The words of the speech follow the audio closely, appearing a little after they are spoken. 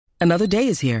Another day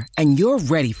is here, and you're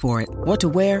ready for it. What to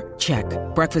wear? Check.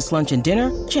 Breakfast, lunch, and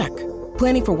dinner? Check.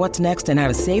 Planning for what's next and how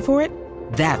to save for it?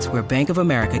 That's where Bank of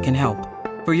America can help.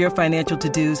 For your financial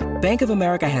to-dos, Bank of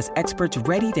America has experts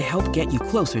ready to help get you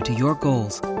closer to your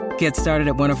goals. Get started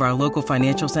at one of our local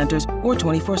financial centers or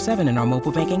 24/7 in our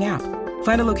mobile banking app.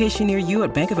 Find a location near you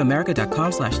at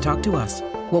bankofamerica.com/talktous.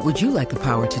 What would you like the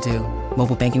power to do?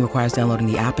 Mobile banking requires downloading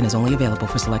the app and is only available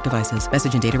for select devices.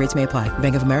 Message and data rates may apply.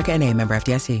 Bank of America N.A., member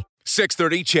FDIC.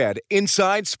 630 CHED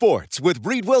Inside Sports with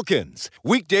Reed Wilkins.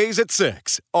 Weekdays at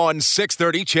 6 on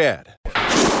 630 CHED.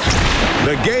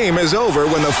 The game is over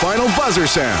when the final buzzer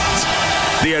sounds.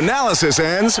 The analysis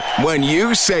ends when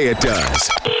you say it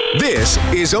does. This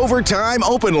is Overtime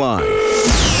Open Line.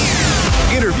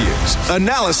 Interviews,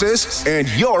 analysis, and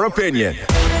your opinion.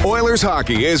 Oilers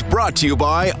hockey is brought to you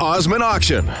by Osmond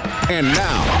Auction. And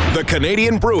now, the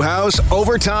Canadian Brewhouse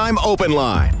Overtime Open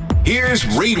Line. Here's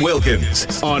Reed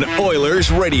Wilkins on Oilers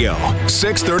Radio,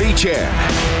 630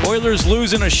 CHED. Oilers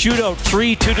lose in a shootout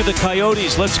 3-2 to the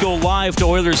Coyotes. Let's go live to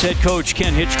Oilers head coach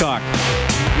Ken Hitchcock.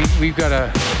 We've got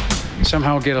to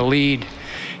somehow get a lead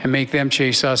and make them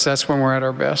chase us. That's when we're at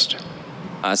our best.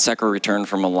 Sekera returned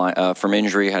from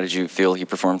injury. How did you feel he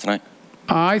performed tonight?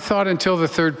 I thought until the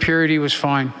third period he was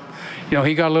fine. You know,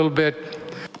 he got a little bit,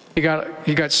 he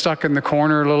got stuck in the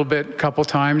corner a little bit a couple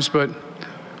times, but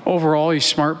overall he's a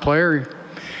smart player.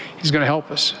 He's going to help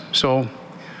us. So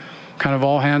kind of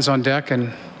all hands on deck.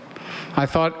 And I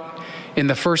thought in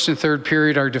the first and third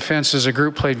period our defense as a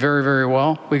group played very, very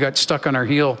well. We got stuck on our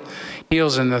heels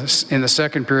in the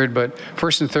second period, but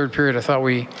first and third period I thought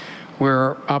we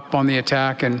were up on the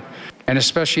attack, and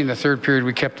especially in the third period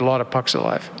we kept a lot of pucks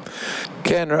alive.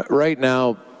 Ken, right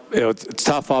now, you know, it's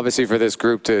tough obviously for this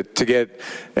group to get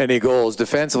any goals.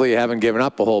 Defensively, you haven't given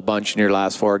up a whole bunch in your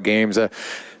last 4 games.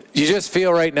 You just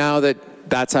feel right now that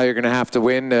that's how you're going to have to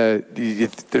win.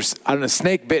 There's, I don't know,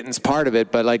 snake bitten's part of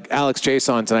it, but like Alex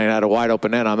Chiasson tonight had a wide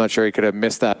open end. I'm not sure he could have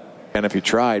missed that and if he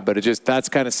tried, but that's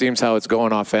kind of seems how it's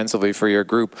going offensively for your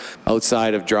group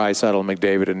outside of Draisaitl,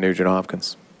 McDavid, and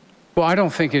Nugent-Hopkins. Well, I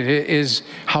don't think it is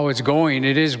how it's going.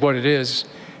 It is what it is.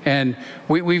 And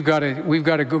we've got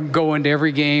to go into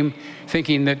every game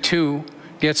thinking that 2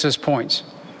 gets us points.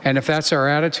 And if that's our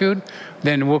attitude,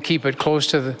 then we'll keep it close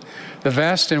to the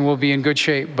vest and we'll be in good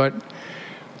shape. But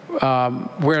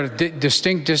we're at a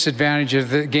distinct disadvantage if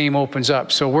the game opens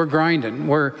up. So we're grinding.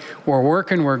 We're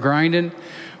working. We're grinding.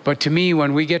 But to me,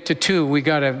 when we get to 2, we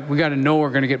gotta know we're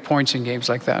going to get points in games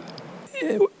like that.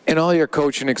 In all your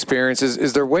coaching experiences,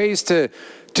 is there ways to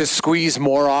squeeze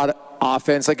more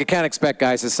offense? Like, you can't expect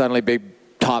guys to suddenly be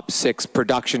top 6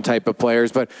 production type of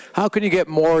players, but how can you get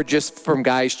more just from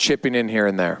guys chipping in here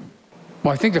and there?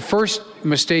 Well, I think the first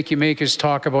mistake you make is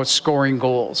talk about scoring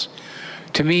goals.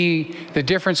 To me, the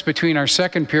difference between our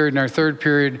second period and our third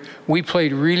period, we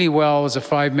played really well as a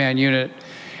 5-man unit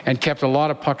and kept a lot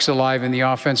of pucks alive in the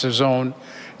offensive zone.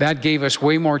 That gave us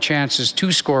way more chances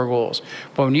to score goals.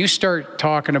 But when you start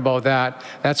talking about that,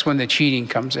 that's when the cheating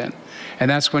comes in. And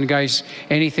that's when guys,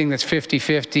 anything that's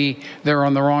 50-50, they're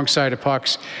on the wrong side of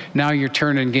pucks. Now you're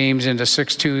turning games into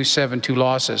 6-2, 7-2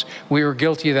 losses. We were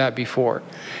guilty of that before.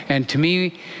 And to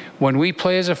me, when we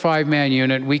play as a 5-man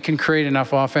unit, we can create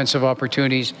enough offensive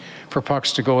opportunities for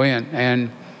pucks to go in.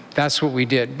 And that's what we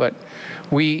did. But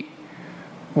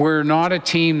we're not a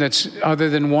team that's, other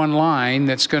than one line,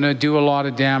 that's going to do a lot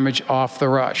of damage off the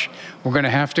rush. We're going to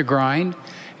have to grind,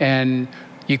 and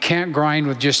you can't grind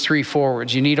with just 3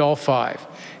 forwards. You need all 5.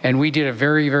 And we did a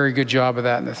very, very good job of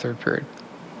that in the third period.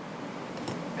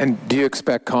 And do you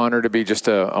expect Connor to be just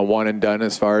a one and done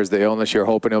as far as the illness? You're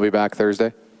hoping he'll be back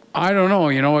Thursday? I don't know.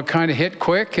 You know, it kind of hit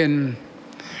quick, and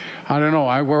I don't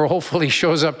know. We're hopefully he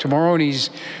shows up tomorrow and he's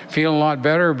feeling a lot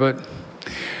better, but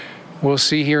we'll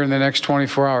see here in the next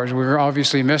 24 hours. We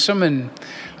obviously miss him, and,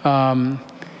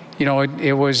 you know,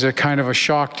 it was a kind of a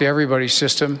shock to everybody's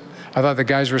system. I thought the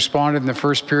guys responded in the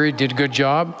first period, did a good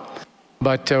job,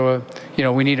 but, you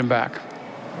know, we need him back.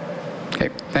 Okay,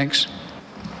 thanks.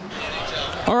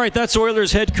 All right, that's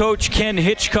Oilers head coach Ken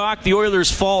Hitchcock. The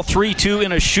Oilers fall 3-2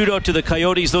 in a shootout to the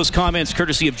Coyotes. Those comments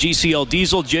courtesy of GCL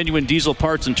Diesel, genuine diesel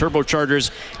parts and turbochargers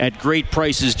at great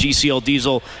prices,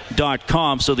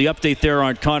 GCLDiesel.com. So the update there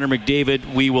on Connor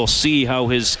McDavid, we will see how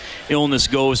his illness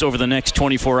goes over the next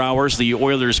 24 hours. The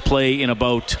Oilers play in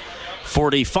about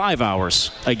 45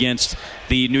 hours against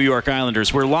the New York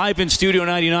Islanders. We're live in Studio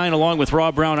 99 along with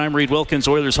Rob Brown. I'm Reed Wilkins.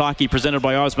 Oilers hockey presented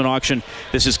by Osmond Auction.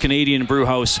 This is Canadian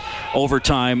Brewhouse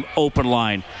Overtime Open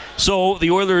Line. So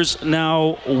the Oilers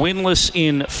now winless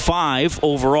in 5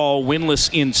 overall, winless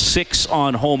in 6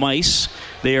 on home ice.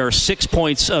 They are 6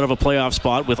 points out of a playoff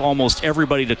spot with almost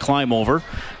everybody to climb over.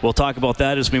 We'll talk about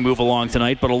that as we move along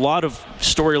tonight, but a lot of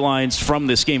storylines from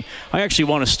this game. I actually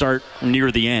want to start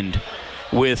near the end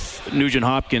with Nugent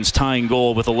Hopkins tying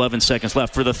goal with 11 seconds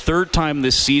left. For the third time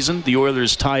this season, the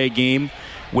Oilers tie a game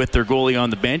with their goalie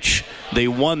on the bench. They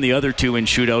won the other two in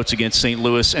shootouts against St.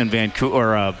 Louis and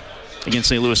against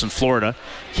St. Louis and Florida.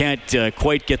 Can't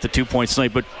quite get the 2 points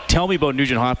tonight, but tell me about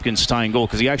Nugent Hopkins tying goal,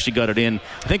 because he actually got it in,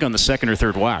 I think, on the second or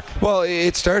third whack. Well,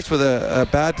 it starts with a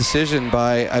bad decision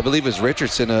by, I believe it was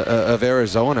Richardson of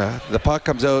Arizona. The puck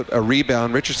comes out, a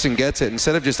rebound. Richardson gets it.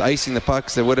 Instead of just icing the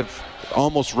pucks that would have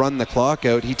almost run the clock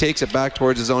out, he takes it back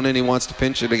towards his own end. He wants to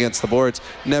pinch it against the boards.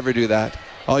 Never do that.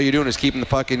 All you're doing is keeping the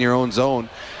puck in your own zone.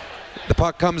 The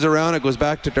puck comes around, it goes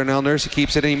back to Darnell Nurse, he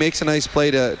keeps it, and he makes a nice play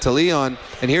to Leon.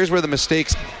 And here's where the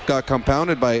mistakes got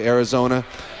compounded by Arizona.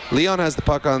 Leon has the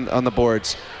puck on the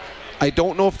boards. I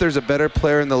don't know if there's a better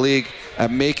player in the league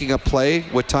at making a play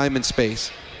with time and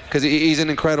space, because he's an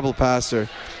incredible passer.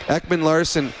 Ekman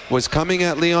Larsson was coming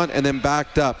at Leon and then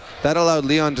backed up. That allowed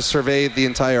Leon to survey the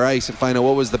entire ice and find out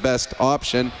what was the best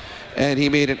option. And he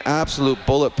made an absolute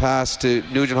bullet pass to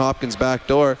Nugent Hopkins' back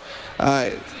door.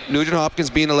 Nugent Hopkins,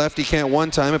 being a lefty, can't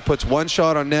one time. It puts one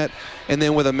shot on net, and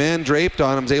then with a man draped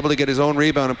on him, is able to get his own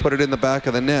rebound and put it in the back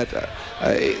of the net.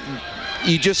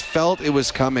 You just felt it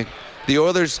was coming. The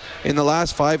Oilers, in the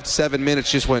last 5 to 7 minutes,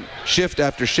 just went shift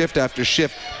after shift after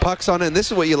shift. Pucks on net, and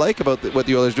this is what you like about what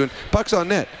the Oilers doing. Pucks on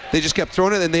net. They just kept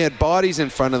throwing it, and they had bodies in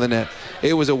front of the net.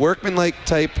 It was a workmanlike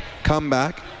type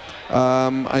comeback.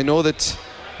 I know that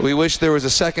we wish there was a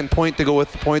second point to go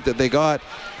with the point that they got,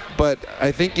 but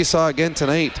I think you saw again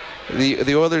tonight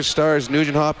the Oilers stars,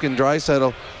 Nugent Hopkins,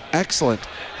 Draisaitl, excellent.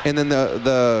 And then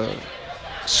the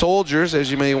soldiers, as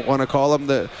you may want to call them,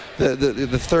 the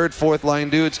third, fourth line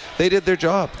dudes, they did their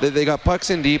job. They got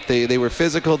pucks in deep. They were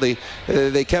physical. They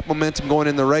kept momentum going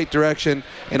in the right direction.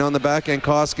 And on the back end,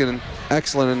 Koskinen,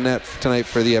 excellent in net tonight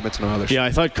for the Edmonton Oilers. Yeah,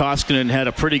 I thought Koskinen had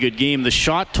a pretty good game. The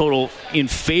shot total in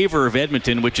favor of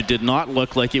Edmonton, which it did not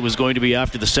look like it was going to be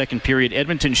after the second period.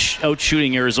 Edmonton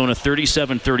outshooting Arizona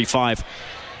 37-35.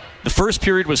 The first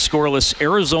period was scoreless.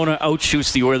 Arizona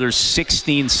outshoots the Oilers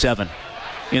 16-7.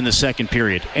 In the second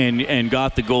period, and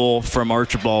got the goal from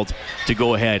Archibald to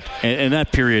go ahead. And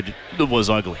that period was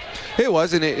ugly. It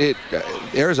was, and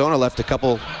Arizona left a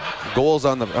couple goals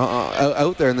on the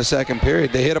out there in the second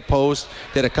period. They hit a post.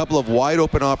 They had a couple of wide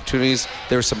open opportunities.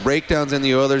 There were some breakdowns in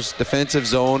the Oilers' defensive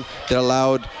zone that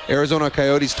allowed Arizona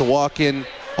Coyotes to walk in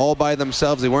all by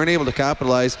themselves. They weren't able to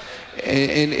capitalize.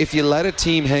 And if you let a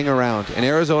team hang around, and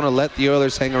Arizona let the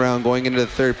Oilers hang around going into the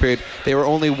third period, they were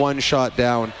only one shot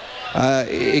down.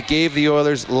 It gave the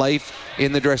Oilers life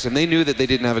in the dressing room. They knew that they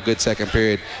didn't have a good second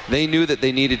period. They knew that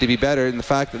they needed to be better, and the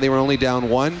fact that they were only down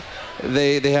one,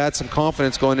 they had some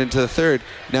confidence going into the third.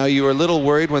 Now, you were a little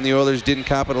worried when the Oilers didn't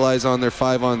capitalize on their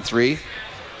 5-on-3.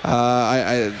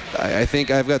 I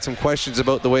think I've got some questions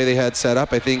about the way they had set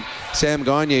up. I think Sam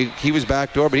Gagner, he was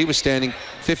backdoor, but he was standing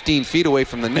 15 feet away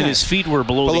from the net. And his feet were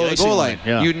below the goal line.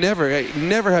 Yeah. You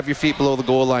never have your feet below the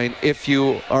goal line if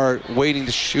you are waiting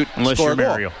to shoot. Unless score you're a goal.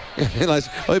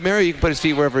 Mario. Mario, you can put his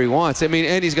feet wherever he wants. I mean,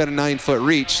 and he's got a 9-foot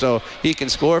reach, so he can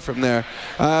score from there.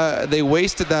 They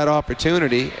wasted that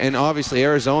opportunity, and obviously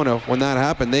Arizona, when that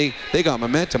happened, they got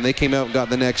momentum. They came out and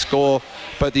got the next goal,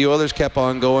 but the Oilers kept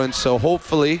on going. So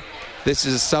hopefully this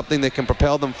is something that can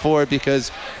propel them forward,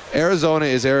 because Arizona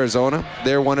is Arizona.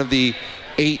 They're one of the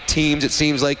 8 teams, it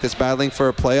seems like, that's battling for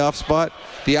a playoff spot.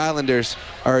 The Islanders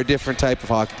are a different type of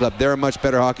hockey club. They're a much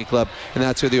better hockey club, and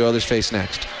that's who the Oilers face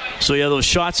next. So, yeah, those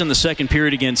shots in the second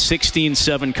period against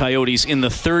 16-7 Coyotes. In the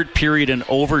third period and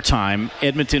overtime,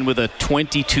 Edmonton with a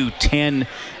 22-10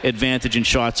 advantage in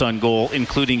shots on goal,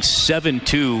 including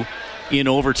 7-2 in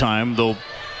overtime, though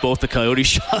both the Coyote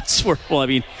shots were,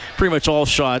 pretty much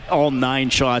all 9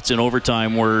 shots in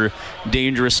overtime were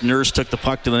dangerous. Nurse took the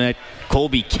puck to the net.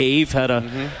 Colby Cave had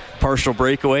a partial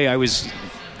breakaway. I was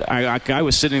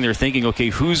sitting there thinking, okay,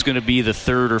 who's going to be the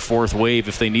third or fourth wave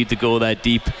if they need to go that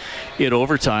deep in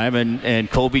overtime? And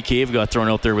Colby Cave got thrown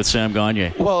out there with Sam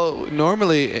Gagner. Well,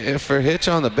 normally for Hitch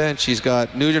on the bench, he's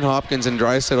got Nugent Hopkins and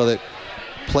Draisaitl that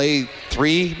play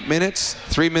 3 minutes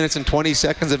and 20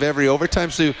 seconds of every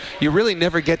overtime, so you really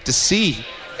never get to see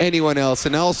anyone else.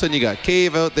 And all of a sudden you got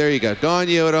Cave out there, you got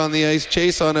Gagner out on the ice,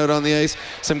 Chason out on the ice,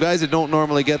 some guys that don't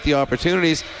normally get the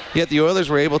opportunities, yet the Oilers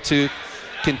were able to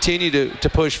continue to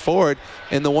push forward.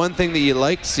 And the one thing that you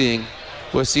liked seeing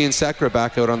was seeing Sekera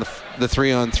back out on the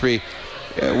 3-on-3.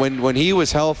 When he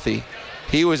was healthy,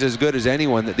 he was as good as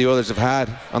anyone that the Oilers have had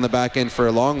on the back end for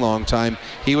a long, long time.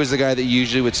 He was the guy that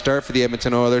usually would start for the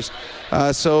Edmonton Oilers.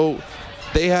 So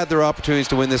they had their opportunities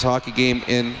to win this hockey game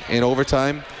in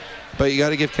overtime, but you got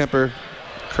to give Kemper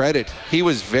credit. He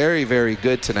was very, very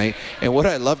good tonight. And what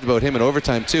I loved about him in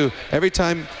overtime too, every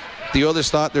time the Oilers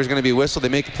thought there's going to be a whistle, they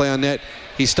make a play on net,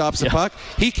 he stops the puck,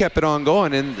 he kept it on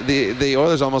going, and the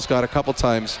Oilers almost got a couple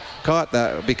times caught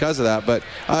that because of that. But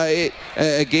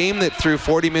a game that through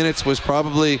 40 minutes was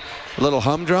probably a little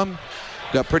humdrum,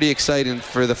 got pretty exciting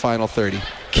for the final 30.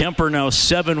 Kemper now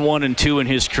 7-1-2 in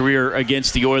his career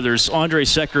against the Oilers. Andre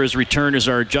Sekera's return is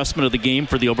our adjustment of the game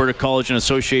for the Alberta College and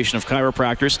Association of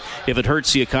Chiropractors. If it hurts,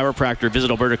 see a chiropractor. Visit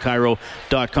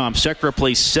albertachiro.com. Sekera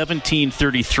plays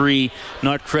 17-33,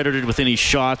 not credited with any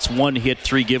shots, 1 hit,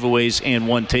 3 giveaways, and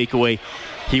 1 takeaway.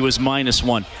 He was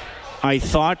 -1. I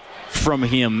thought from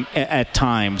him at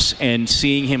times, and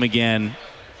seeing him again,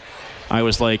 I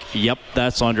was like, yep,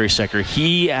 that's Andre Sekera.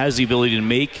 He has the ability to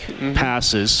make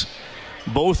passes,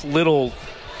 both little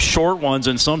short ones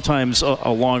and sometimes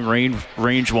a long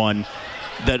range one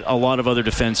that a lot of other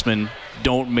defensemen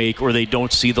don't make, or they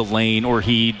don't see the lane, or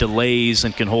he delays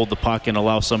and can hold the puck and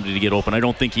allow somebody to get open. I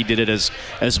don't think he did it as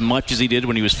much as he did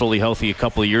when he was fully healthy a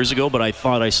couple of years ago, but I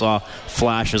thought I saw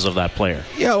flashes of that player.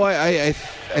 Yeah, well, I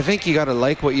think you got to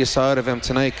like what you saw out of him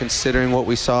tonight, considering what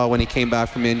we saw when he came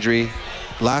back from injury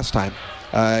last time.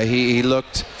 He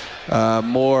looked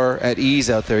more at ease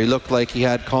out there. He looked like he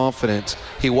had confidence.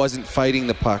 He wasn't fighting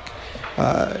the puck.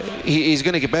 He's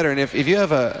going to get better. And if you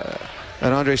have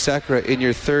an Andre Sekera in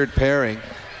your third pairing,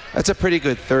 that's a pretty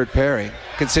good third pairing,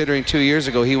 considering 2 years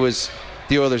ago he was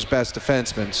the Oilers' best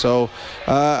defenseman. So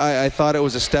I thought it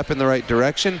was a step in the right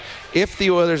direction. If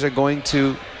the Oilers are going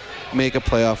to make a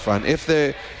playoff run, if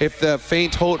the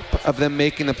faint hope of them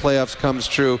making the playoffs comes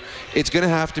true, it's going to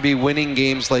have to be winning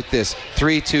games like this,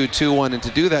 3-2, 2-1, and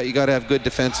to do that you got to have good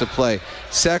defensive play.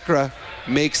 Sekera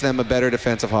makes them a better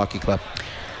defensive hockey club.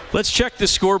 Let's check the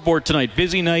scoreboard tonight.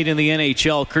 Busy night in the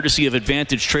NHL, courtesy of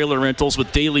Advantage Trailer Rentals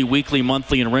with daily, weekly,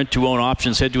 monthly, and rent-to-own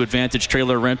options. Head to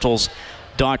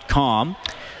AdvantageTrailerRentals.com.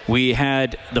 We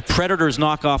had the Predators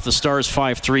knock off the Stars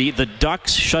 5-3. The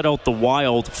Ducks shut out the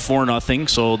Wild 4-0.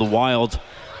 So the Wild,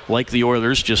 like the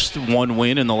Oilers, just one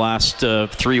win in the last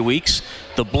 3 weeks.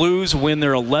 The Blues win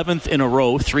their 11th in a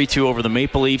row, 3-2 over the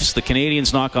Maple Leafs. The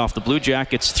Canadians knock off the Blue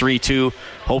Jackets 3-2.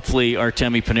 Hopefully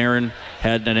Artemi Panarin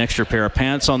had an extra pair of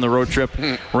pants on the road trip.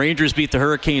 Rangers beat the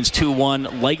Hurricanes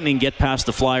 2-1. Lightning get past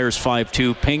the Flyers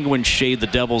 5-2. Penguins shade the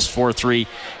Devils 4-3.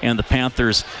 And the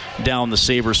Panthers down the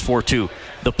Sabres 4-2.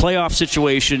 The playoff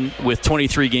situation with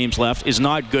 23 games left is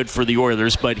not good for the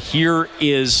Oilers, but here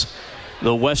is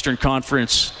the Western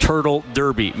Conference Turtle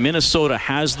Derby. Minnesota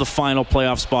has the final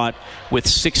playoff spot with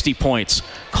 60 points.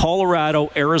 Colorado,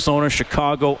 Arizona,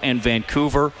 Chicago, and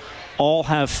Vancouver all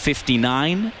have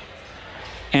 59.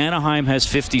 Anaheim has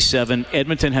 57.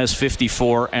 Edmonton has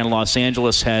 54. And Los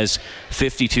Angeles has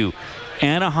 52.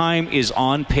 Minnesota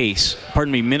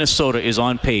is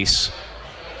on pace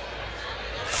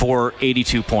for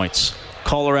 82 points.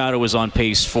 Colorado is on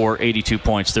pace for 82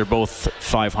 points. They're both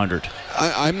 500.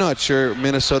 I'm not sure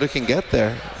Minnesota can get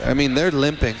there. I mean, they're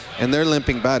limping, and they're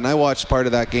limping bad. And I watched part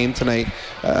of that game tonight.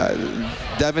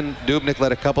 Devin Dubnyk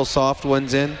let a couple soft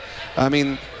ones in. I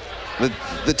mean,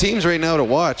 the teams right now to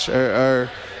watch are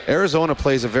Arizona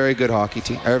plays a very good hockey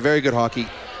team, or a very good hockey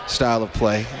style of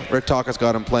play. Rick Tocchet's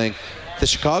got them playing. The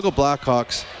Chicago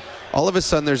Blackhawks, all of a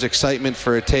sudden there's excitement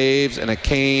for a Taves and a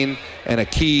Kane and a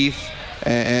Keith.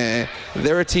 And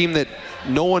they're a team that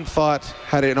no one thought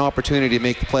had an opportunity to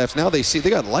make the playoffs. Now they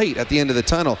got light at the end of the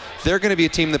tunnel. They're going to be a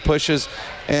team that pushes.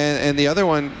 And the other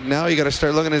one, now you got to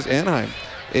start looking at Anaheim.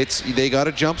 They got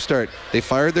a jump start. They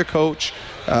fired their coach.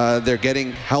 They're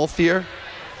getting healthier.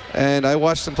 And I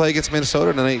watched them play against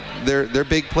Minnesota tonight. Their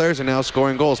big players are now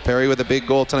scoring goals. Perry with a big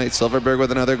goal tonight. Silverberg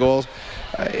with another goal.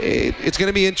 It's going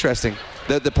to be interesting.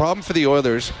 The problem for the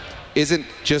Oilers isn't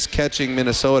just catching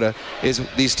Minnesota, is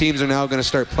these teams are now going to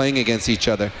start playing against each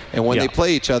other. And when they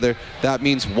play each other, that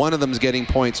means one of them's getting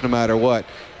points no matter what.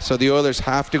 So the Oilers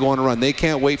have to go on a run. They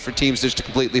can't wait for teams just to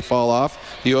completely fall off.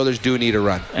 The Oilers do need a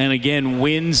run. And again,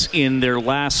 wins in their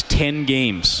last 10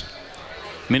 games.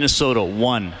 Minnesota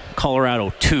 1,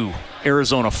 Colorado 2,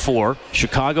 Arizona 4,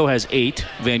 Chicago has 8,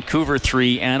 Vancouver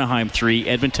 3, Anaheim 3,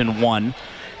 Edmonton 1,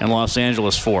 and Los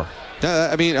Angeles 4.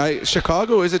 I mean,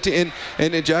 Chicago is a team,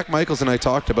 and Jack Michaels and I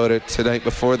talked about it tonight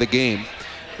before the game.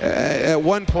 At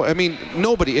one point, I mean,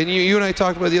 nobody, and you and I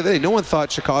talked about it the other day, no one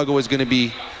thought Chicago was going to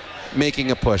be making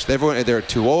a push. They're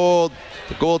too old,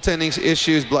 the goaltending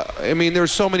issues, I mean, there were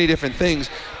so many different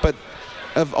things, but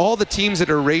of all the teams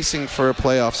that are racing for a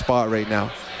playoff spot right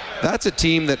now, that's a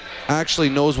team that actually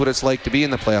knows what it's like to be in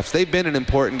the playoffs. They've been in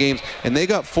important games, and they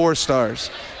got 4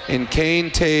 stars in Kane,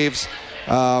 Taves,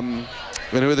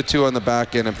 And who are the two on the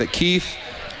back end? Keith,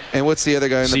 and what's the other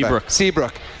guy in the back?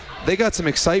 Seabrook. They got some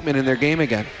excitement in their game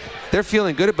again. They're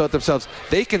feeling good about themselves.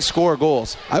 They can score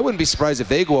goals. I wouldn't be surprised if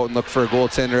they go out and look for a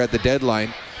goaltender at the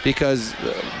deadline, because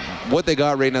what they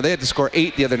got right now, they had to score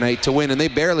 8 the other night to win, and they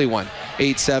barely won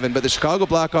 8-7. But the Chicago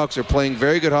Blackhawks are playing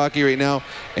very good hockey right now,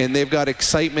 and they've got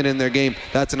excitement in their game.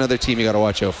 That's another team you got to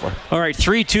watch out for. All right,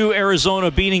 3-2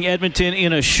 Arizona beating Edmonton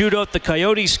in a shootout. The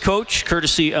Coyotes coach,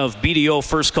 courtesy of BDO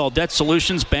First Call Debt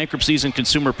Solutions, bankruptcies and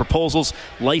consumer proposals,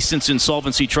 licensed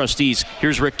insolvency trustees.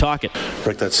 Here's Rick Tocchet.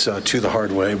 Rick, that's two the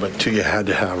hard way, but two you had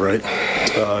to have, right?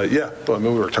 Yeah, well, I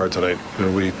mean, we worked hard tonight.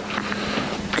 We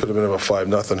could have been about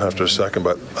 5-0 after a second,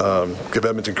 but give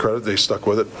Edmonton credit, they stuck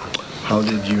with it. How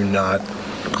did you not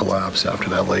collapse after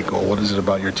that late goal? What is it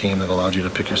about your team that allowed you to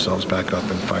pick yourselves back up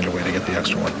and find a way to get the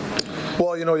extra one?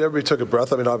 Well, everybody took a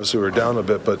breath. I mean, obviously we were down a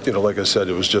bit, but, like I said,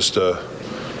 it was just,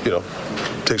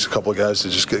 takes a couple of guys to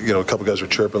just get, a couple of guys were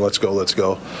chirping, let's go.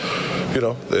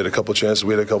 They had a couple of chances,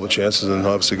 we had a couple of chances, and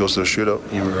obviously it goes to the shootout.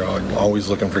 You were always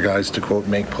looking for guys to, quote,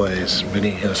 make plays.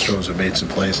 Vinny Hinostroza made some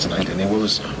plays tonight, didn't he? What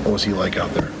was he like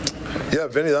out there? Yeah,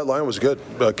 Vinny, that line was good.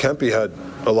 Kempe had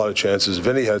a lot of chances.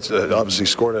 Vinny had obviously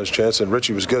scored on his chance, and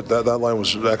Richie was good. That line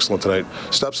was excellent tonight.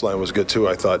 Steps' line was good too,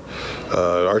 I thought.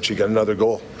 Archie got another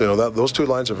goal. Those two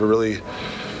lines have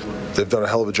they've done a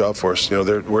hell of a job for us.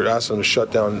 We're asking them to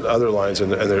shut down other lines,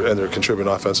 and they're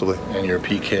contributing offensively. And your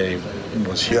PK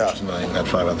was huge tonight. That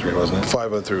 5-on-3, wasn't it?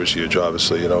 5-on-3 was huge,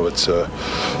 obviously. It's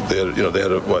they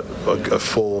had a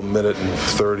full minute and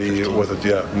 30 with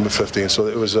it, 15. So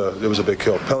it was a big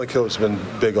kill. Penalty kill has been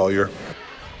big all year.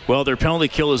 Well, their penalty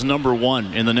kill is number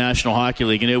 1 in the National Hockey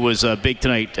League, and it was big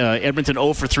tonight. Edmonton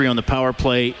 0 for 3 on the power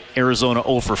play. Arizona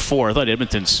 0 for 4. I thought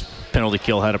Edmonton's penalty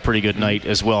kill had a pretty good night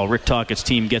as well. Rick Tocchet's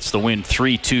team gets the win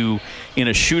 3-2 in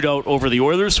a shootout over the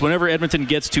Oilers. Whenever Edmonton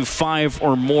gets to 5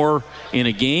 or more in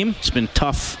a game, it's been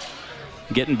tough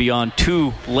getting beyond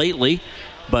 2 lately.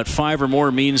 But 5 or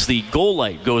more means the goal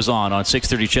light goes on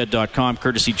 630ched.com,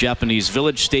 courtesy Japanese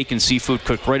Village. Steak and seafood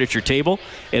cooked right at your table.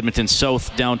 Edmonton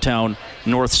South, downtown,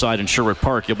 North Side, and Sherwood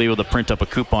Park. You'll be able to print up a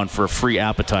coupon for a free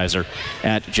appetizer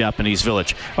at Japanese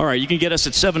Village. All right, you can get us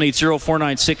at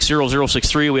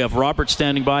 780-496-0063. We have Robert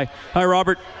standing by. Hi,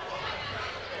 Robert.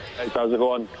 Hey, how's it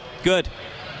going? Good.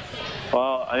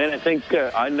 Well, I think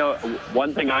I know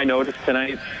one thing I noticed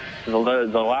tonight. The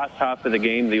last half of the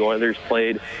game, the Oilers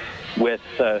played with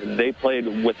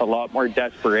a lot more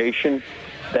desperation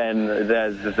than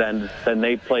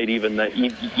they played even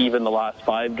the last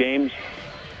 5 games.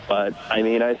 But I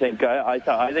mean, I think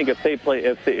if they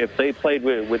played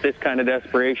with this kind of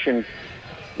desperation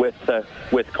with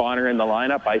Connor in the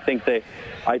lineup, I think they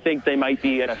might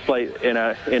be in a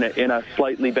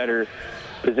slightly better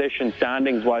position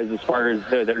standings wise as far as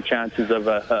their chances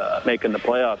of making the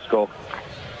playoffs go.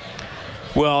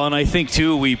 Well, and I think,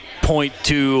 too, we point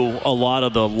to a lot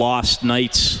of the lost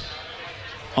nights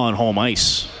on home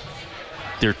ice.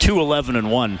 They're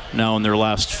 2-11-1 now in their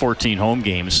last 14 home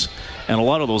games, and a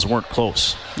lot of those weren't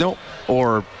close. Nope.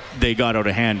 Or they got out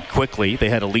of hand quickly. They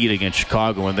had a lead against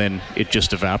Chicago, and then it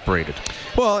just evaporated.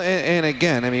 Well, and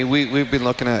again, I mean, we've been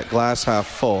looking at glass half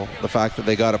full. The fact that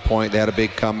they got a point, they had a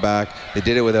big comeback. They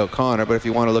did it without Connor, but if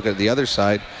you want to look at the other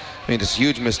side, I mean, it's a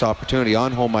huge missed opportunity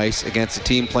on home ice against a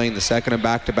team playing the second of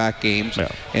back-to-back games,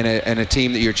 and a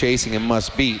team that you're chasing and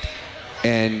must beat,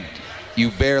 and you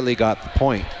barely got the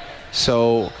point.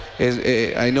 So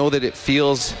I know that it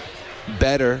feels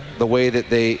better the way that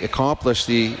they accomplished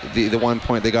the 1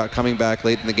 point they got coming back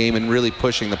late in the game and really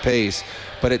pushing the pace,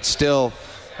 but it's still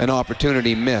an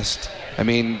opportunity missed. I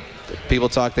mean, people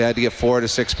talk they had to get 4 to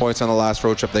 6 points on the last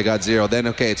road trip. They got 0. Then,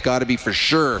 okay, it's got to be for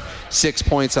sure 6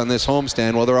 points on this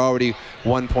homestand. Well, they're already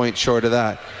 1 point short of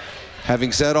that.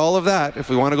 Having said all of that, if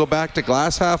we want to go back to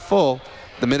glass half full,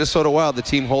 the Minnesota Wild, the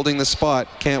team holding the spot,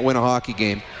 can't win a hockey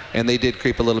game. And they did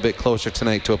creep a little bit closer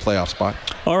tonight to a playoff spot.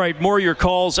 All right, more of your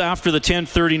calls after the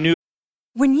 10:30 news.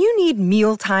 When you need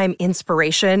mealtime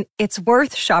inspiration, it's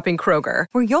worth shopping Kroger,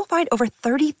 where you'll find over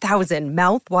 30,000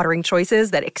 mouth-watering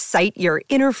choices that excite your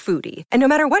inner foodie. And no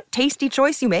matter what tasty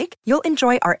choice you make, you'll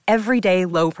enjoy our everyday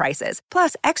low prices,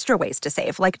 plus extra ways to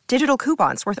save, like digital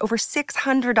coupons worth over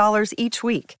 $600 each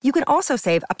week. You can also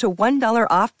save up to $1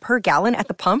 off per gallon at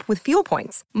the pump with fuel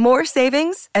points. More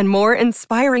savings and more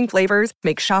inspiring flavors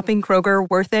make shopping Kroger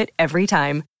worth it every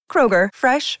time. Kroger,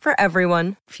 fresh for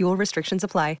everyone. Fuel restrictions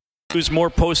apply. More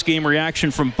post-game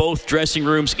reaction from both dressing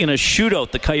rooms in a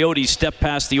shootout. The Coyotes step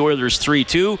past the Oilers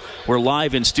 3-2. We're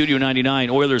live in Studio 99,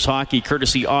 Oilers hockey,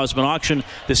 courtesy Osmond Auction.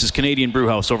 This is Canadian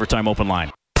Brewhouse Overtime Open Line.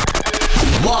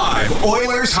 Live Live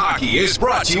Oilers Hockey is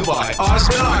brought to you by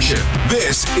Osmond Auction.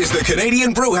 This is the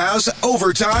Canadian Brewhouse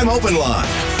Overtime Open Line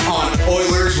on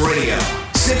Oilers Radio.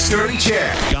 6:30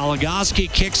 CHED.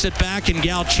 Goligoski kicks it back, and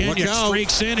Galchenyuk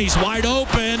streaks in. He's wide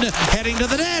open, heading to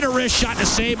the net. A wrist shot and a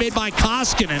save made by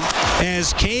Koskinen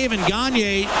as Cave and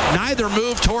Gagne neither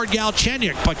move toward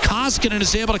Galchenyuk, but Koskinen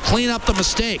is able to clean up the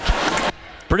mistake.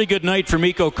 Pretty good night for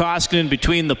Mikko Koskinen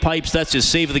between the pipes. That's his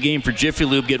save of the game for Jiffy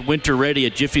Lube. Get winter ready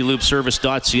at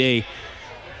jiffylubeservice.ca.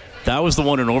 That was the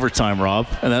one in overtime, Rob,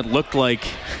 and that looked like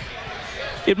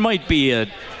it might be a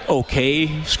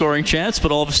okay scoring chance,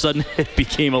 but all of a sudden it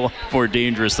became a lot more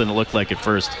dangerous than it looked like at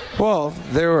first. Well,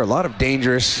 there were a lot of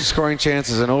dangerous scoring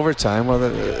chances in overtime. Well,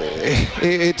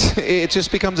 it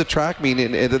just becomes a track meet.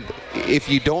 If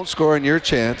you don't score on your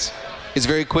chance, it's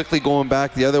very quickly going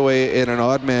back the other way in an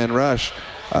odd man rush.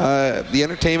 The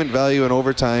entertainment value in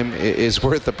overtime is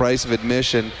worth the price of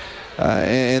admission,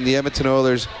 and the Edmonton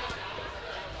Oilers,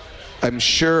 I'm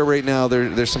sure right now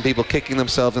there's some people kicking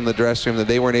themselves in the dressing room that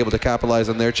they weren't able to capitalize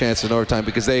on their chances in overtime,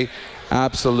 because they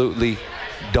absolutely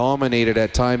dominated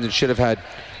at times and should have had,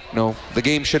 the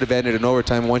game should have ended in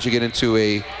overtime. Once you get into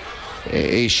a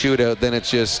shootout, then it's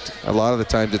just, a lot of the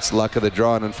times it's luck of the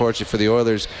draw, and unfortunately for the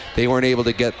Oilers, they weren't able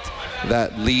to get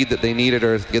that lead that they needed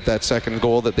or get that second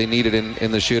goal that they needed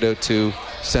in the shootout to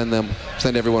send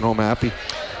everyone home happy.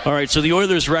 All right, so the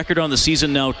Oilers' record on the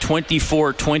season now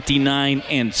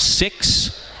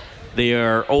 24-29-6. They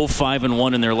are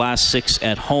 0-5-1 in their last 6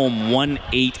 at home,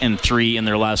 1-8-3 in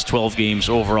their last 12 games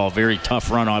overall. Very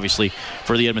tough run, obviously,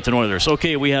 for the Edmonton Oilers.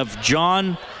 Okay, we have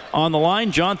John on the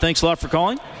line. John, thanks a lot for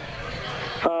calling.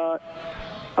 How's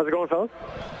it going, fellas?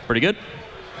 Pretty good.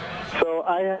 So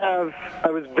I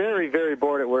was very, very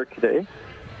bored at work today,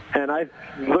 and I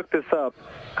looked this up.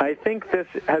 I think this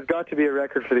has got to be a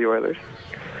record for the Oilers.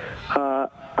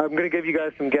 I'm going to give you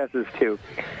guys some guesses, too.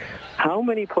 How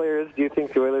many players do you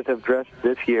think the Oilers have dressed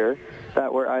this year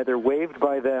that were either waived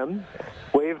by them,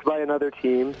 waived by another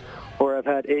team, or have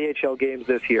had AHL games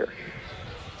this year?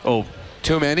 Oh,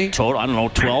 too many? Total, I don't know,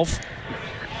 12?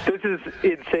 This is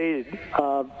insane,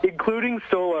 including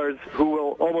Stolarz, who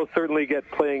will almost certainly get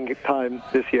playing time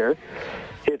this year.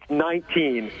 It's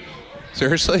 19.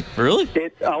 Seriously? Really?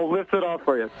 I'll list it off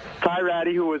for you. Ty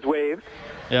Ratty, who was waived.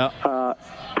 Yeah.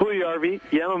 Puljujarvi,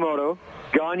 Yamamoto,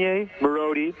 Gagne,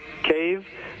 Marody, Cave,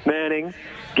 Manning,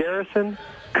 Garrison,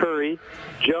 Curry,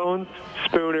 Jones,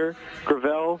 Spooner,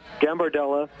 Gravel,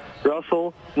 Gambardella,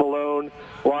 Russell, Malone,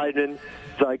 Wideman,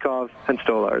 Zykov, and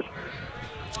Stolarz.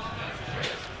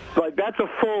 Like, that's a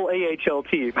full AHL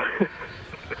team.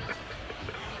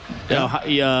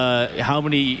 How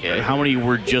many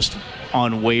were just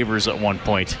on waivers at one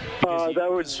point?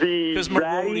 That would be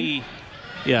Ratty.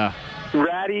 Yeah.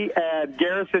 Ratty and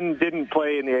Garrison didn't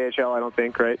play in the AHL, I don't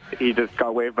think, right? He just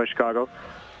got waived by Chicago.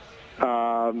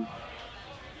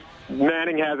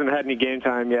 Manning hasn't had any game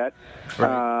time yet.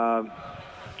 Right.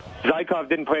 Zykov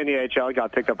didn't play in the AHL. He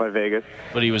got picked up by Vegas.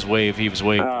 But he was waived.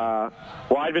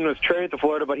 Wideman was traded to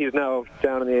Florida, but he's now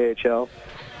down in the AHL.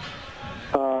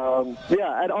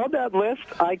 And on that list,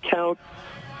 I count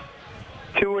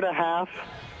 2.5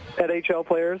 NHL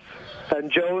players, and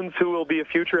Jones, who will be a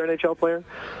future NHL player.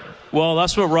 Well,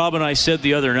 that's what Rob and I said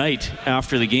the other night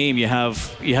after the game. You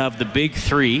have the big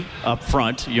 3 up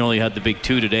front. You only had the big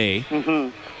 2 today.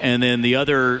 Mm-hmm. And then the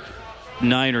other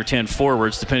 9 or 10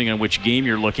 forwards, depending on which game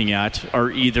you're looking at,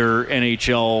 are either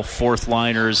NHL fourth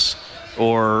liners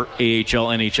or AHL,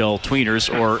 NHL tweeners,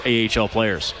 or AHL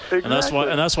players. Exactly.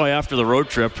 And that's why after the road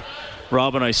trip,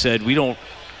 Rob and I said we don't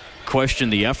question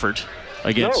the effort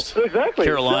against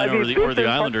Carolina or the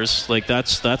Islanders. Like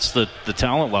that's the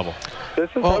talent level. This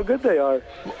is how good they are.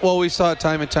 Well, we saw it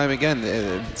time and time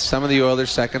again. Some of the Oilers'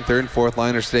 second, third, and fourth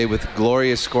liners today with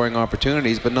glorious scoring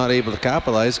opportunities, but not able to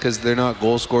capitalize because they're not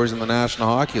goal scorers in the National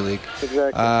Hockey League.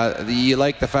 Exactly. You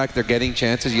like the fact they're getting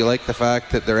chances. You like the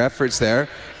fact that their effort's there.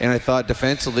 And I thought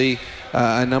defensively,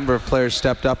 a number of players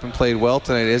stepped up and played well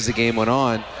tonight as the game went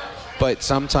on. But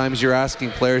sometimes you're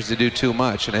asking players to do too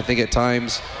much. And I think at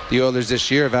times the Oilers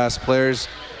this year have asked players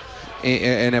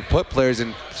and have put players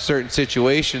in certain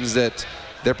situations that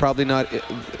they're probably not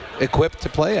equipped to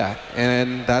play at.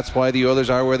 And that's why the Oilers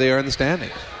are where they are in the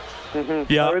standings.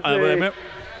 Mm-hmm. Yeah, I remember.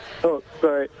 Oh,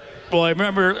 sorry. Well, I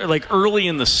remember like early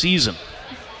in the season,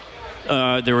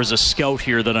 there was a scout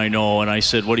here that I know, and I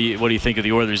said, "What do you think of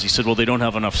the Oilers?" He said, "Well, they don't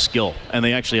have enough skill, and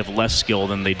they actually have less skill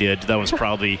than they did." That was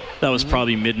probably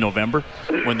mid-November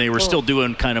when they were still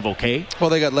doing kind of okay.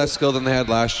 Well, they got less skill than they had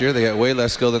last year. They got way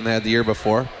less skill than they had the year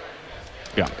before.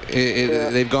 Yeah.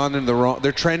 They've gone in the wrong.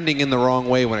 They're trending in the wrong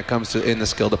way when it comes to in the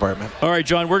skill department. All right,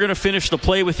 John, we're going to finish the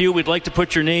play with you. We'd like to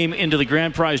put your name into the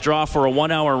grand prize draw for a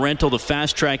 1-hour rental to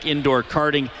Fast Track Indoor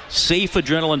Karting. Safe,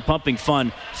 adrenaline-pumping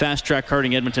fun.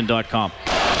 FastTrackKartingEdmonton.com.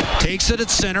 Takes it at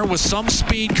center with some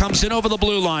speed, comes in over the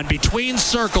blue line, between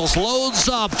circles, loads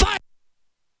up, fire!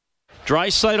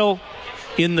 Draisaitl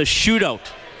in the shootout.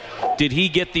 Did he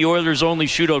get the Oilers' only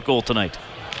shootout goal tonight?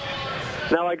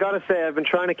 Now, I got to say, I've been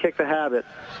trying to kick the habit,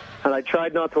 and I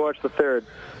tried not to watch the third,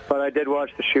 but I did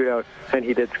watch the shootout, and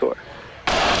he did score.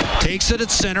 Takes it at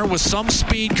center with some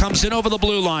speed, comes in over the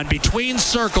blue line, between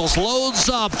circles, loads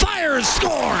up, fires,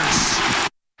 scores!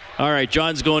 All right,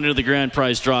 John's going into the grand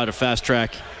prize draw to Fast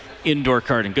Track Indoor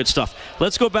Karting. Good stuff.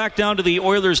 Let's go back down to the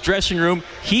Oilers dressing room.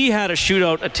 He had a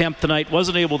shootout attempt tonight,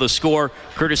 wasn't able to score,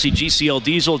 courtesy GCL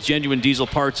Diesel, genuine diesel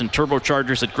parts and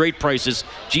turbochargers at great prices,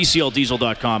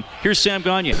 GCLDiesel.com. Here's Sam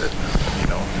Gagner. You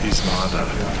know, he's not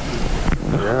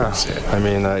I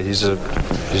mean, he's a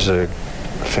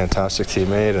fantastic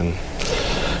teammate and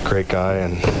great guy,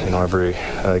 and you know,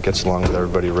 gets along with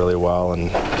everybody really well, and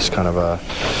he's kind of a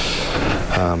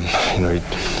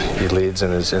he leads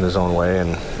in his own way,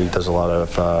 and he does a lot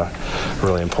of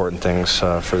really important things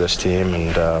for this team.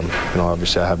 And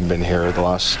obviously I haven't been here the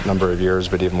last number of years,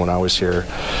 but even when I was here,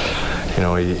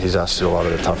 he's asked to do a lot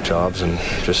of the tough jobs and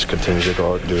just continues to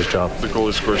go out and do his job. The goal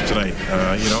he scores tonight,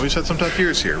 he's had some tough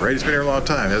years here, right? He's been here a long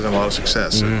time, he has had a lot of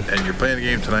success, and you're playing a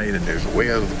game tonight, and you're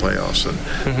way out of the playoffs,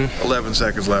 and 11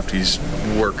 seconds left, he's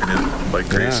working it like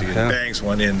crazy, and bangs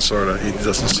one in, sort of. He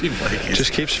doesn't seem like he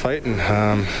just keeps fighting.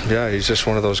 He's just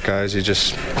one of those guys. He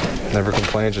just never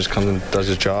complains, just comes and does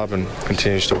his job and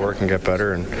continues to work and get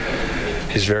better. And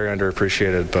he's very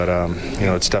underappreciated, but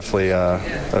it's definitely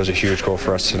that was a huge goal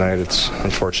for us tonight. It's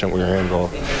unfortunate we were able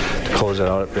to close it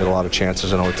out. We had a lot of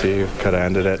chances in OT, could have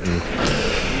ended it,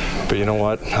 but you know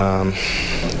what?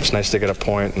 It's nice to get a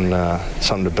point and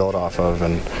something to build off of,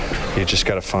 and you just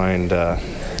got to find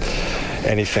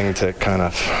anything to kind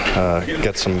of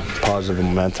get some positive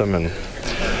momentum, and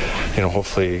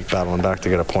hopefully battling back to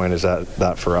get a point is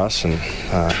that for us, and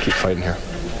keep fighting here.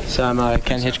 Sam,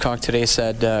 Ken Hitchcock today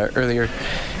said earlier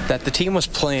that the team was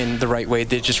playing the right way.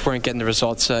 They just weren't getting the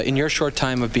results. In your short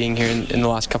time of being here in the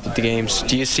last couple of the games,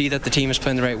 do you see that the team is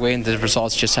playing the right way and the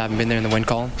results just haven't been there in the win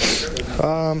column?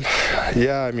 I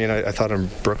thought in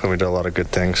Brooklyn we did a lot of good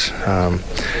things. And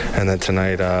then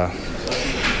tonight, there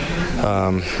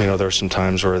were some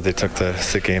times where they took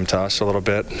the game to us a little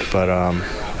bit, but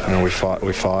we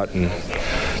fought and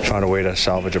found a way to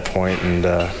salvage a point, and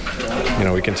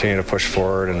we continue to push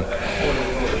forward, and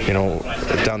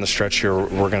down the stretch here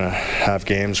we're going to have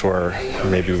games where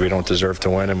maybe we don't deserve to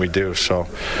win, and we do. So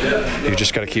you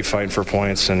just got to keep fighting for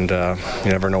points, and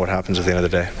you never know what happens at the end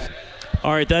of the day.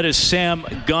 All right, that is Sam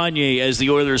Gagner as the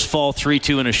Oilers fall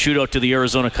 3-2 in a shootout to the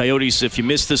Arizona Coyotes. If you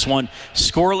missed this one,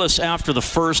 scoreless after the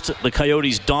first. The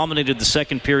Coyotes dominated the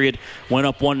second period, went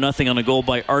up 1-0 on a goal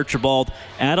by Archibald.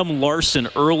 Adam Larson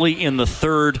early in the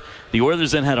third. The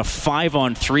Oilers then had a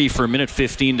 5-on-3 for a minute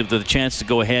 15 to the chance to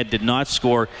go ahead, did not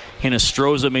score.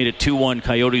 Hinostroza made it 2-1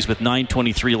 Coyotes with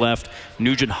 9:23 left.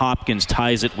 Nugent Hopkins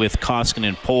ties it with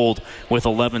Koskinen pulled with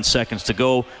 11 seconds to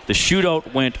go. The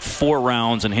shootout went 4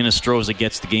 rounds, and Hinostroza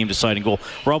gets the game-deciding goal.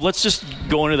 Rob, let's just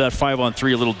go into that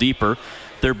 5-on-3 a little deeper.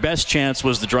 Their best chance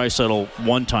was the Draisaitl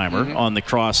one-timer on the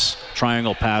cross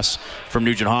triangle pass from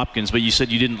Nugent Hopkins, but you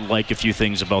said you didn't like a few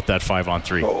things about that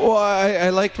 5-on-3. Well, I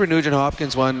liked where Nugent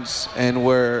Hopkins was and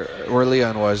where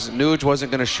Leon was. Nuge wasn't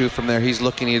going to shoot from there. He's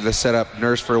looking either to set up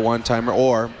Nurse for a one-timer,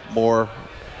 or more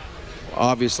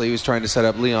obviously he was trying to set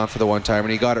up Leon for the one-timer,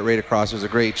 and he got it right across. It was a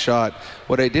great shot.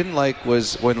 What I didn't like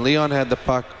was when Leon had the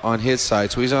puck on his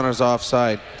side, so he's on his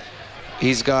offside,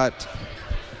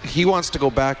 he wants to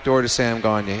go back door to Sam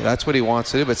Gagner. That's what he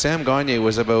wants to do. But Sam Gagner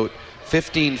was about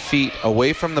 15 feet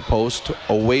away from the post,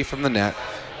 away from the net,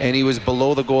 and he was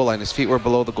below the goal line. His feet were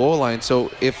below the goal line.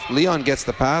 So if Leon gets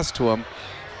the pass to him,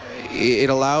 it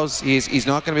allows, he's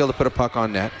not going to be able to put a puck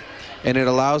on net. And it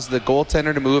allows the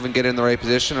goaltender to move and get in the right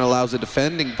position. It allows the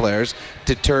defending players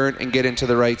to turn and get into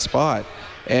the right spot.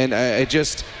 And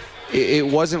it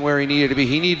wasn't where he needed to be.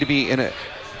 He needed to be in a...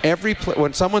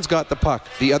 when someone's got the puck,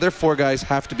 the other 4 guys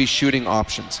have to be shooting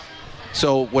options.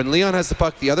 So when Leon has the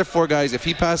puck, the other 4 guys, if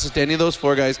he passes to any of those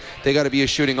 4 guys, they got to be a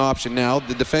shooting option. Now,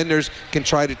 the defenders can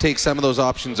try to take some of those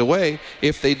options away.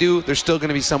 If they do, there's still going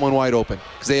to be someone wide open.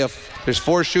 Because there's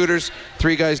 4 shooters,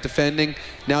 3 guys defending.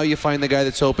 Now you find the guy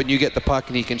that's open, you get the puck,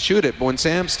 and he can shoot it. But when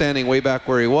Sam's standing way back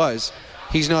where he was,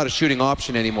 he's not a shooting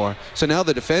option anymore. So now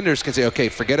the defenders can say, okay,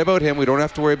 forget about him. We don't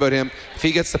have to worry about him. If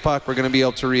he gets the puck, we're going to be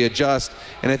able to readjust.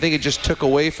 And I think it just took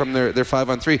away from their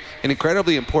 5-on-3. An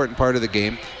incredibly important part of the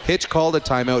game. Hitch called a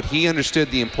timeout. He understood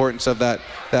the importance of that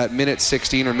minute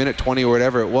 16 or minute 20 or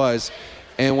whatever it was.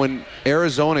 And when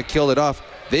Arizona killed it off,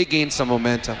 they gained some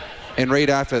momentum. And right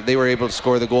after that, they were able to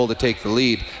score the goal to take the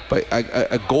lead. But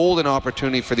a golden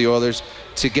opportunity for the Oilers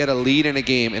to get a lead in a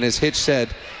game. And as Hitch said,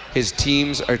 his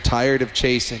teams are tired of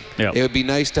chasing. Yep. It would be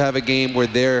nice to have a game where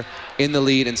they're in the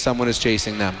lead and someone is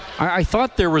chasing them. I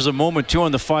thought there was a moment, too,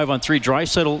 on the 5-on-3.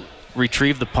 Draisaitl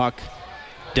retrieved the puck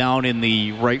down in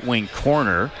the right wing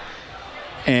corner,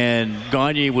 and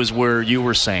Gagne was where you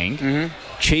were saying. Mm-hmm.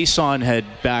 Chason had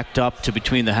backed up to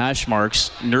between the hash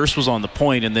marks. Nurse was on the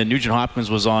point, and then Nugent Hopkins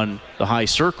was on the high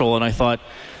circle, and I thought,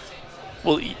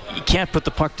 well, you can't put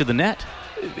the puck to the net.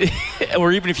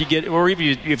 Or even if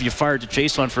you fired to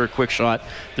Chason for a quick shot,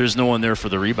 there's no one there for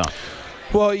the rebound.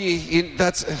 Well,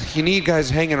 you need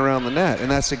guys hanging around the net, and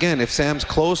that's, again, if Sam's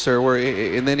closer,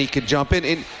 and then he could jump in,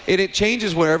 and it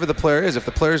changes wherever the player is. If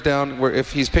the player's down,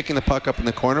 if he's picking the puck up in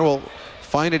the corner, well,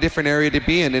 find a different area to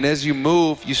be in, and as you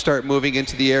move, you start moving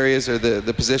into the areas or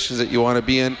the positions that you want to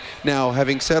be in. Now,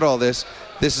 having said all this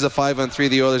is a 5-on-3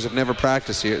 the Oilers have never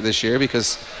practiced this year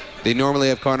because they normally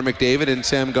have Connor McDavid and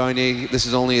Sam Gagne. This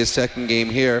is only his second game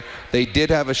here. They did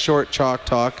have a short chalk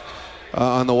talk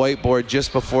on the whiteboard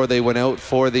just before they went out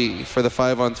for the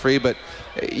 5-on-3, but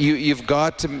you've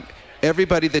got to.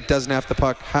 Everybody that doesn't have the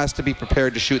puck has to be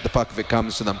prepared to shoot the puck if it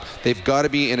comes to them. They've got to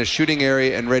be in a shooting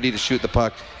area and ready to shoot the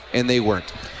puck, and they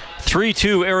weren't.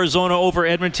 3-2 Arizona over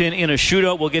Edmonton in a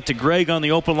shootout. We'll get to Greg on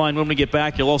the open line when we get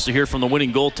back. You'll also hear from the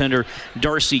winning goaltender,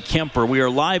 Darcy Kemper. We are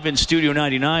live in Studio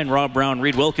 99. Rob Brown,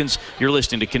 Reed Wilkins. You're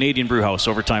listening to Canadian Brewhouse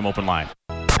Overtime Open Line.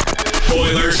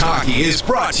 Oilers hockey is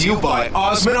brought to you by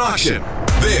Osmond Auction.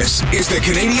 This is the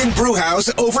Canadian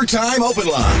Brewhouse Overtime Open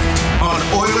Line on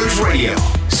Oilers Radio,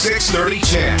 630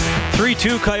 CHED.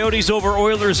 3-2 Coyotes over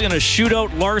Oilers in a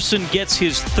shootout. Larson gets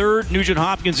his third. Nugent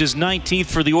Hopkins is 19th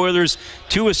for the Oilers.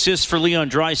 2 assists for Leon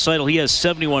Draisaitl. He has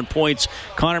 71 points.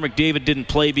 Connor McDavid didn't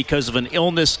play because of an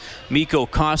illness. Mikko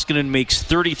Koskinen makes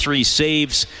 33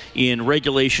 saves in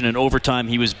regulation and overtime.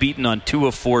 He was beaten on 2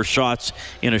 of 4 shots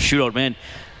in a shootout. Man,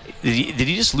 did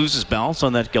he just lose his balance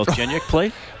on that Galchenyuk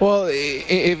play? Well,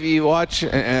 if you watch,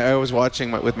 I was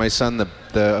watching with my son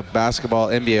the basketball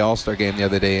NBA All-Star game the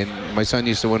other day, and my son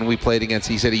used to, when we played against,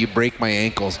 he said he'd break my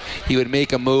ankles. He would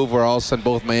make a move where all of a sudden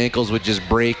both my ankles would just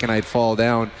break and I'd fall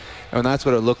down. And that's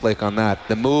what it looked like on that.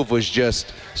 The move was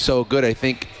just so good. I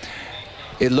think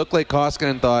it looked like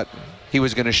Koskinen thought he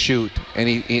was going to shoot, and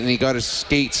he got his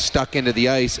skates stuck into the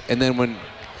ice, and then when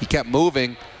he kept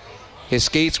moving, his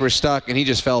skates were stuck, and he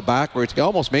just fell backwards. He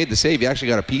almost made the save. He actually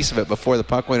got a piece of it before the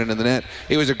puck went into the net.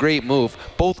 It was a great move.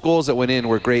 Both goals that went in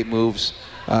were great moves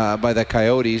by the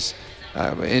Coyotes.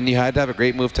 And you had to have a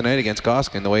great move tonight against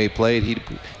Koskinen. The way he played, he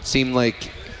seemed like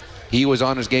he was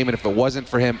on his game, and if it wasn't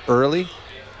for him early,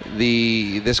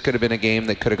 this could have been a game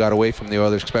that could have got away from the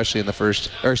Oilers, especially in the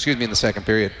second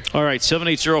period. All right,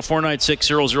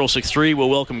 780-496-0063. We'll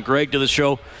welcome Greg to the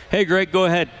show. Hey, Greg, go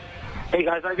ahead. Hey,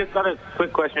 guys, I just got a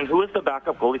quick question. Who is the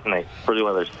backup goalie tonight for the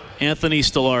Oilers? Anthony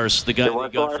Stolarz, the guy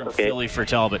that got from Philly for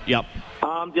Talbot. Yep.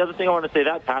 The other thing I want to say,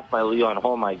 that pass by Leon,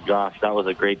 oh my gosh, that was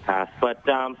a great pass. But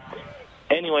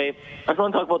anyway, I just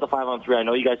want to talk about the 5-on-3. I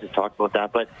know you guys just talked about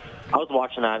that, but I was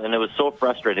watching that, and it was so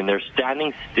frustrating. They're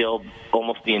standing still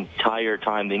almost the entire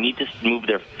time. They need to move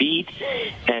their feet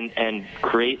and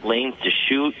create lanes to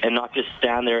shoot and not just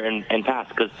stand there and pass,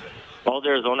 because all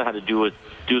Arizona had to do was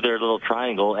do their little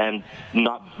triangle and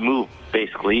not move,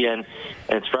 basically. And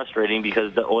it's frustrating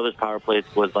because the Oilers' power play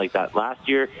was like that last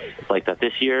year. It's like that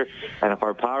this year. And if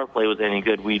our power play was any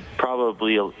good, we'd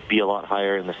probably be a lot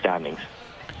higher in the standings.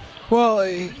 Well,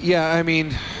 yeah, I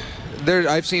mean,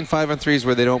 I've seen 5-on-3s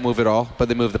where they don't move at all, but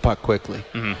they move the puck quickly.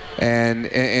 Mm-hmm.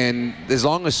 And as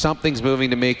long as something's moving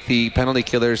to make the penalty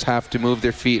killers have to move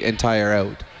their feet and tire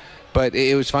out. But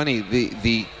it was funny.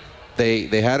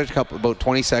 They had about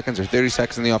 20 seconds or 30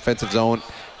 seconds in the offensive zone.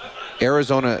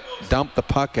 Arizona dumped the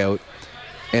puck out,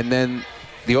 and then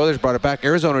the Oilers brought it back.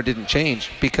 Arizona didn't change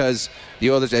because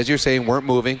the Oilers, as you're saying, weren't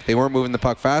moving. They weren't moving the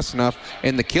puck fast enough,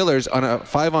 and the Killers on a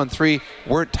 5-on-3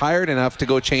 weren't tired enough to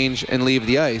go change and leave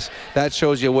the ice. That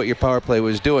shows you what your power play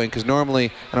was doing, because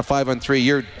normally on a 5-on-3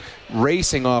 you're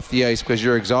racing off the ice because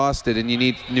you're exhausted and you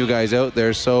need new guys out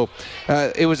there. So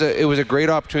it was a great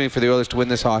opportunity for the Oilers to win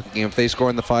this hockey game. If they score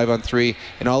in the 5-on-3,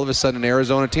 and all of a sudden an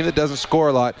Arizona team that doesn't score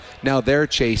a lot, now they're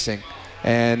chasing,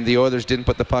 and the Oilers didn't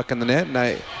put the puck in the net. And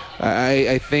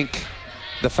I think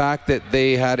the fact that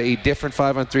they had a different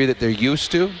 5-on-3 that they're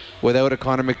used to without a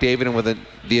Connor McDavid and with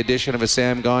the addition of a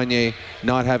Sam Gagner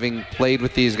not having played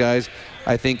with these guys,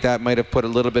 I think that might have put a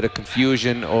little bit of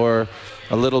confusion or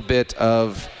a little bit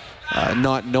of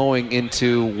not knowing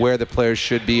into where the players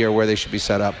should be or where they should be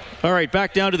set up. All right,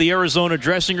 back down to the Arizona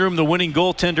dressing room. The winning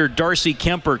goaltender, Darcy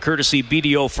Kemper, courtesy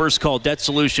BDO First Call Debt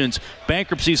Solutions,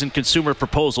 Bankruptcies and Consumer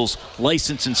Proposals,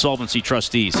 Licensed Insolvency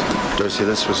Trustees. Darcy,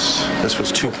 this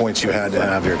was 2 points you had to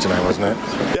have here tonight, wasn't it?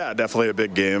 Yeah, definitely a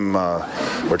big game.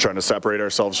 We're trying to separate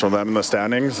ourselves from them in the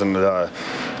standings, and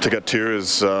to get 2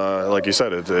 is, like you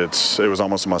said, it was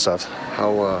almost a must-have.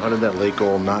 How did that late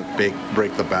goal not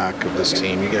break the back of this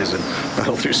team? You guys have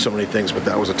battled through so many things, but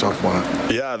that was a tough one.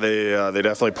 Yeah, they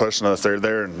definitely pushed in the third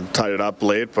there and tied it up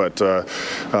late, but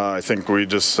I think we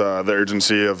just the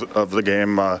urgency of the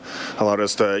game allowed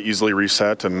us to easily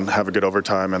reset and have a good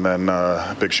overtime, and then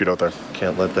a big shootout there.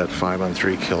 Can't let that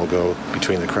 5-on-3 kill go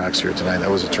between the cracks here tonight. That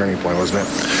was a turning point, wasn't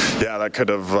it? Yeah, that could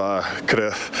have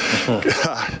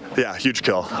yeah, huge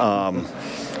kill. Kind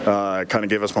of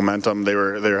gave us momentum. They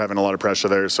were having a lot of pressure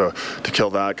there, so to kill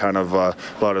that kind of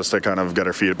allowed us to kind of get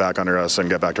our feet back under us and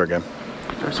get back to our game.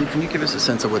 Darcy, can you give us a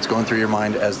sense of what's going through your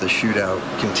mind as the shootout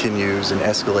continues and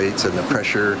escalates and the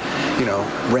pressure,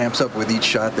 ramps up with each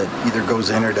shot that either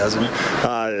goes in or doesn't?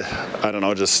 I don't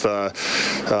know, just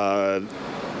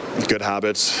good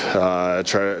habits. Try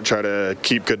to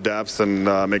keep good depth and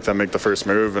make them make the first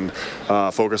move and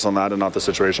focus on that and not the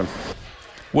situation.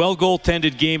 Well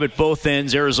goaltended game at both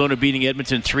ends. Arizona beating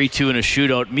Edmonton 3-2 in a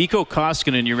shootout. Mikko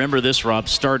Koskinen, you remember this, Rob,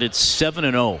 started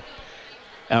 7-0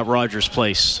 at Rogers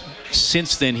Place.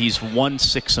 Since then, he's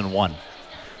 1-6-1.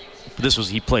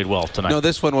 He played well tonight. No,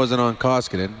 this one wasn't on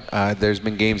Koskinen. There's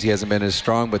been games he hasn't been as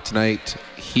strong, but tonight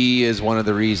he is one of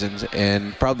the reasons,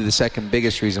 and probably the second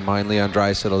biggest reason behind Leon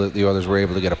Draisaitl that the Oilers were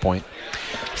able to get a point.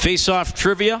 Face-off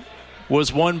trivia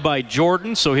was won by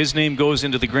Jordan, so his name goes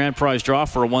into the grand prize draw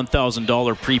for a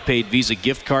 $1,000 prepaid Visa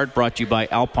gift card brought to you by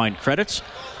Alpine Credits.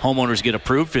 Homeowners get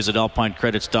approved. Visit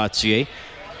alpinecredits.ca.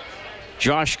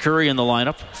 Josh Curry in the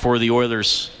lineup for the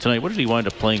Oilers tonight. What did he wind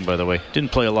up playing, by the way?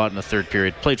 Didn't play a lot in the third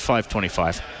period. Played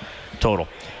 5:25 total.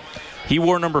 He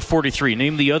wore number 43.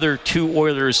 Name the other 2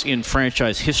 Oilers in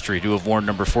franchise history to have worn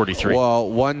number 43. Well,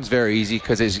 one's very easy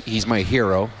because he's my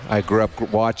hero. I grew up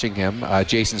watching him,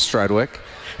 Jason Strudwick.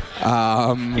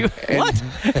 What?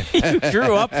 You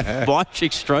grew up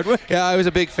watching Strudwick? Yeah, I was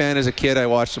a big fan as a kid. I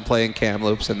watched him play in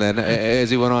Kamloops, and then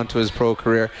as he went on to his pro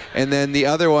career. And then the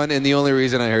other one, and the only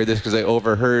reason I heard this because I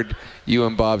overheard you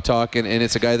and Bob talking, and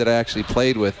it's a guy that I actually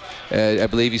played with. I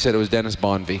believe you said it was Dennis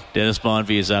Bonvie. Dennis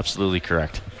Bonvie is absolutely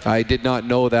correct. I did not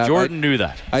know that. Jordan knew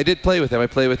that. I did play with him. I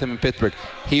played with him in Pittsburgh.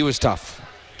 He was tough.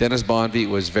 Dennis Bonvie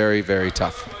was very, very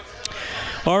tough.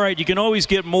 All right, you can always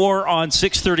get more on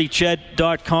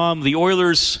 630ched.com. The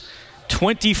Oilers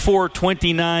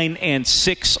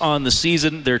 24-29-6 on the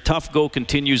season. Their tough go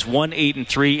continues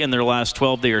 1-8-3 in their last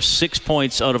 12. They are 6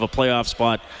 points out of a playoff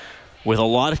spot with a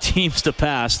lot of teams to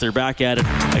pass. They're back at it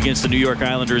against the New York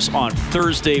Islanders on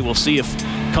Thursday. We'll see if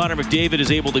Connor McDavid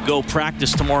is able to go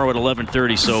practice tomorrow at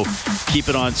 11:30. So keep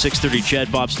it on 6:30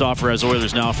 Ched. Bob Stauffer has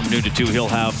Oilers Now from noon to 2. He'll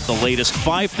have the latest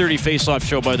 5:30 face-off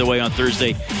show, by the way, on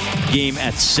Thursday. Game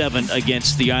at 7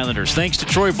 against the Islanders. Thanks to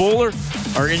Troy Bowler,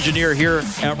 our engineer here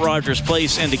at Rogers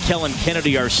Place, and to Kellen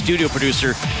Kennedy, our studio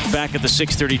producer, back at the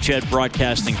 6:30 Ched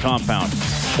Broadcasting Compound.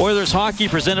 Oilers hockey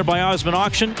presented by Osmond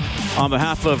Auction. On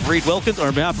behalf of Reed Wilkins, or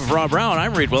on behalf of Rob Brown,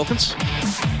 I'm Reed Wilkins.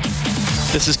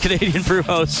 This is Canadian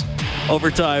Brewhouse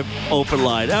Overtime Open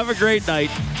Line. Have a great night.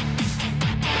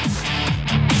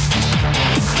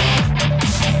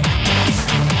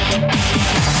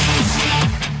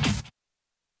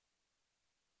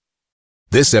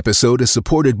 This episode is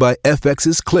supported by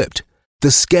FX's Clipped,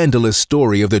 the scandalous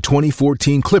story of the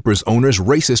 2014 Clippers owner's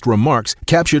racist remarks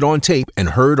captured on tape and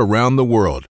heard around the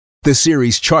world. The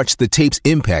series charts the tape's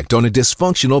impact on a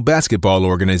dysfunctional basketball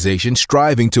organization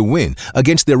striving to win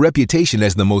against their reputation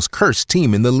as the most cursed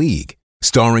team in the league.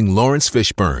 Starring Lawrence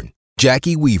Fishburne,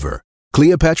 Jackie Weaver,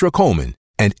 Cleopatra Coleman,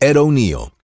 and Ed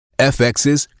O'Neill.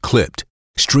 FX's Clipped,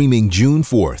 streaming June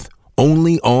 4th,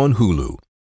 only on Hulu.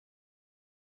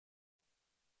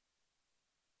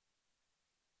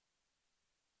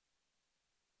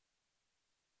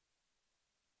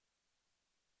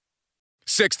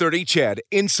 .630 Ched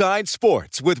Inside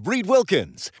Sports with Reed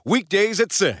Wilkins. Weekdays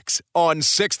at 6 on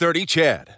 630 Ched.